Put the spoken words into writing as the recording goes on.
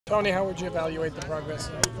Tony, how would you evaluate the progress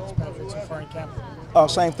of Fitzpatrick so far in camp?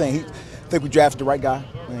 Same thing. I think we drafted the right guy.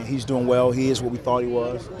 I mean, he's doing well. He is what we thought he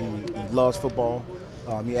was. He loves football.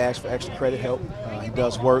 He asks for extra credit help. He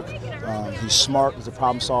does work. He's smart. He's a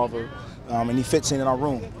problem solver. And he fits in our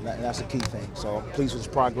room. And that's the key thing. So I'm pleased with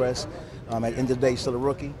his progress. At the end of the day, he's still a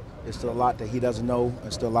rookie. There's still a lot that he doesn't know.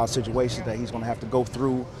 There's still a lot of situations that he's going to have to go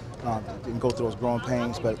through and go through those growing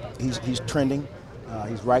pains. But he's trending.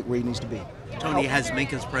 He's right where he needs to be. Tony, has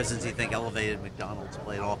Minkah's presence, you think, elevated McDonald's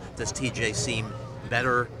play at all? Does TJ seem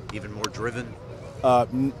better, even more driven?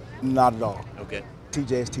 Not at all. Okay.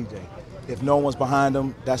 TJ is TJ. If no one's behind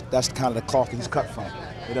him, that's kind of the cloth he's cut from.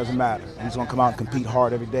 It doesn't matter. He's going to come out and compete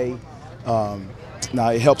hard every day. Now,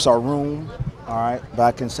 it helps our room, all right, but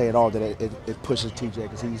I can say at all that it pushes TJ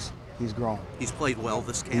because he's grown. He's played well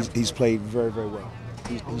this camp? He's played very, very well.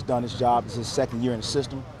 He's done his job. It's his second year in the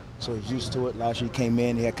system, so he's used to it. Last year he came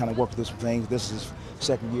in, he had kind of worked through some things. This is his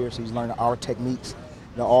second year, so he's learning our techniques.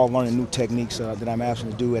 They're all learning new techniques that I'm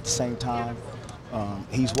asking him to do at the same time.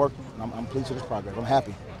 He's working. I'm pleased with his progress. I'm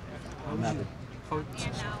happy.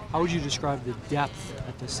 How would you describe the depth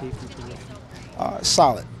at the safety position? It's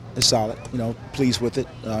solid. It's solid. You know, pleased with it.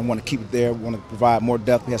 I want to keep it there. Want to provide more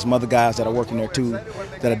depth. We have some other guys that are working there too,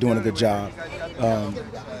 that are doing a good job.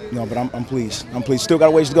 You know, but I'm pleased. I'm pleased. Still got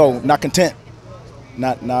a ways to go. Not content.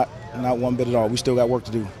 Not one bit at all. We still got work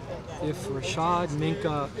to do. If Rashad,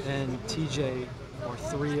 Minkah, and TJ are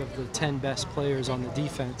 3 of the 10 best players on the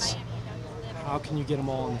defense, how can you get them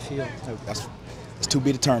all on the field? It's to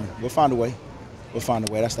be determined. We'll find a way. We'll find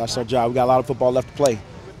a way. That's our job. We got a lot of football left to play.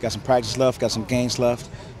 Got some practice left. Got some games left.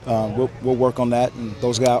 We'll work on that. And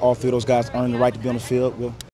those guys, all 3 of those guys, earn the right to be on the field.